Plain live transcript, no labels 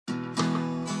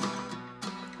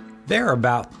There are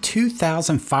about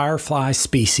 2,000 firefly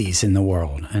species in the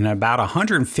world and about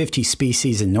 150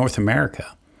 species in North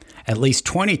America. At least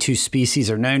 22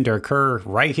 species are known to occur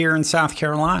right here in South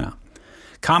Carolina.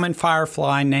 Common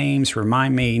firefly names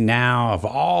remind me now of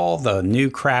all the new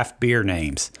craft beer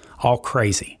names, all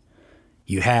crazy.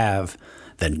 You have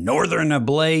the Northern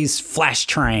Ablaze Flash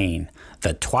Train,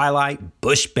 the Twilight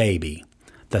Bush Baby,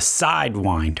 the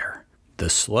Sidewinder, the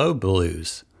Slow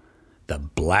Blues, the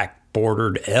Black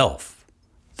Bordered Elf,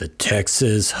 the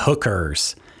Texas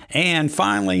Hookers, and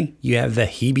finally, you have the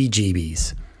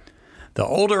Heebie-Jeebies. The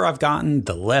older I've gotten,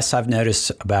 the less I've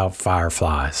noticed about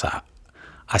fireflies.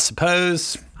 I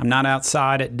suppose I'm not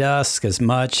outside at dusk as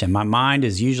much, and my mind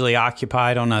is usually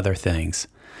occupied on other things.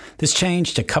 This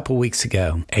changed a couple weeks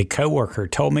ago. A coworker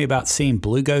told me about seeing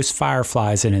blue ghost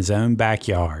fireflies in his own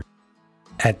backyard.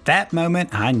 At that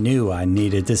moment, I knew I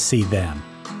needed to see them.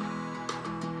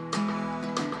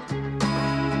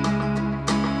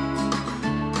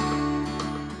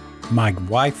 My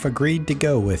wife agreed to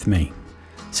go with me.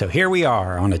 So here we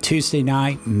are on a Tuesday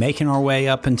night, making our way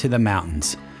up into the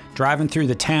mountains, driving through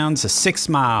the towns of 6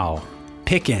 Mile,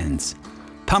 Pickens,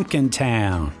 Pumpkin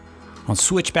Town, on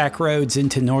switchback roads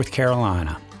into North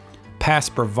Carolina.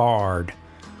 Past Brevard,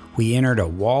 we entered a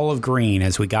wall of green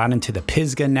as we got into the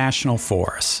Pisgah National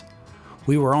Forest.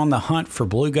 We were on the hunt for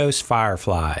blue ghost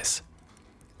fireflies.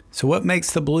 So what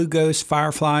makes the blue ghost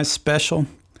fireflies special?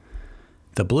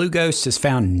 The blue ghost is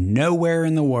found nowhere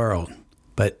in the world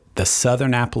but the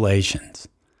southern Appalachians,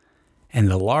 and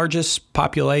the largest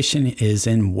population is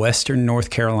in western North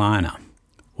Carolina.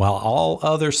 While all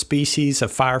other species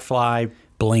of firefly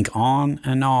blink on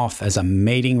and off as a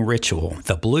mating ritual,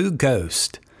 the blue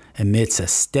ghost emits a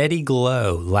steady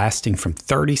glow lasting from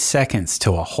 30 seconds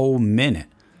to a whole minute,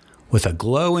 with a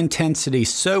glow intensity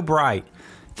so bright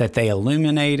that they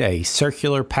illuminate a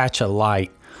circular patch of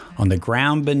light on the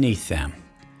ground beneath them.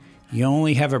 You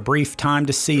only have a brief time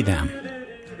to see them.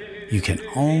 You can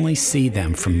only see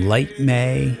them from late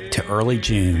May to early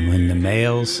June when the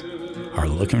males are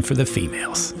looking for the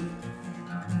females.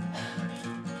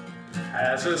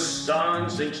 As the sun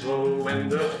sinks low in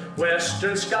the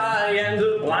western sky and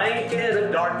the blanket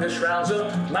of darkness shrouds the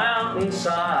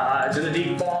mountainsides and the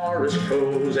deep forest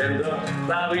coves and the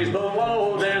valleys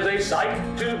below, there's a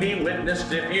sight to be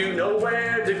witnessed if you know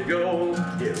where to go.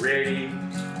 Get ready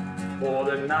for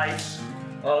the nights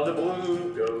of the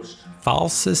blue ghost.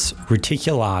 Falsus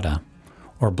reticulata,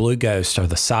 or blue ghosts, are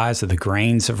the size of the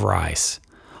grains of rice.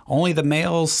 Only the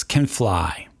males can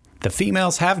fly. The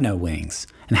females have no wings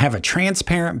and have a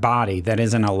transparent body that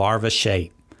is in a larva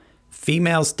shape.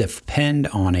 Females depend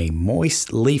on a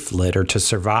moist leaf litter to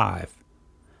survive.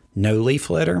 No leaf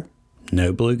litter,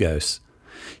 no blue ghosts.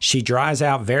 She dries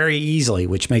out very easily,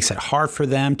 which makes it hard for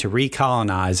them to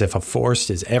recolonize if a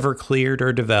forest is ever cleared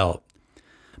or developed.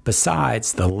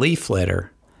 Besides the leaf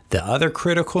litter, the other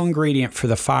critical ingredient for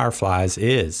the fireflies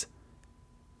is,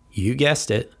 you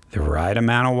guessed it, the right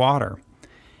amount of water.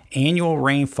 Annual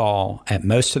rainfall at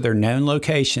most of their known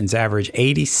locations average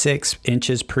 86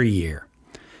 inches per year.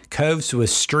 Coves with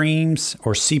streams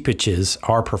or seepages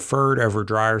are preferred over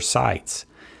drier sites.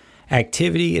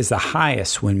 Activity is the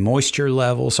highest when moisture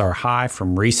levels are high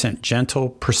from recent gentle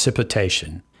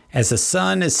precipitation. As the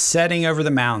sun is setting over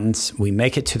the mountains, we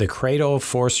make it to the Cradle of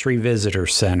Forestry Visitor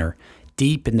Center,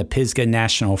 deep in the Pisgah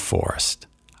National Forest.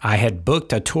 I had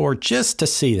booked a tour just to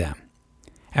see them.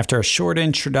 After a short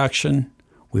introduction,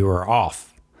 we were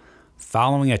off,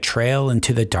 following a trail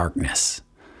into the darkness.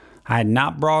 I had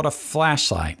not brought a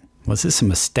flashlight. Was this a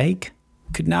mistake?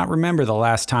 Could not remember the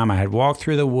last time I had walked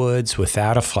through the woods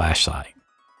without a flashlight.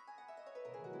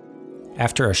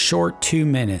 After a short 2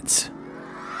 minutes,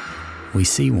 we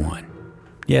see one.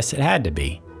 Yes, it had to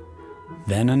be.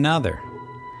 Then another.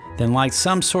 Then, like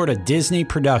some sort of Disney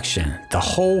production, the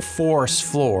whole forest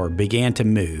floor began to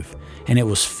move, and it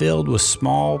was filled with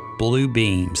small blue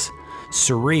beams.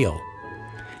 Surreal.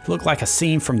 It looked like a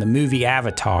scene from the movie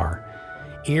Avatar.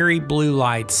 Eerie blue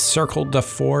lights circled the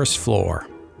forest floor.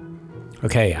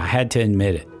 Okay, I had to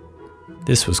admit it.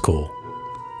 This was cool.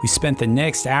 We spent the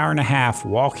next hour and a half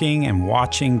walking and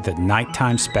watching the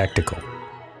nighttime spectacle.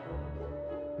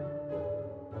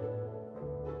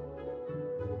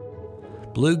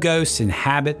 Blue ghosts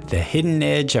inhabit the hidden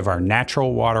edge of our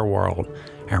natural water world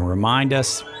and remind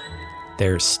us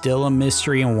there's still a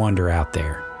mystery and wonder out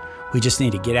there. We just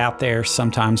need to get out there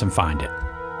sometimes and find it.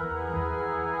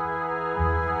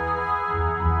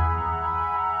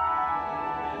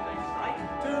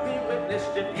 To be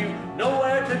witnessed if you know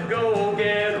where to go,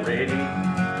 get ready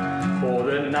for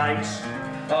the nights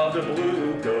of the blue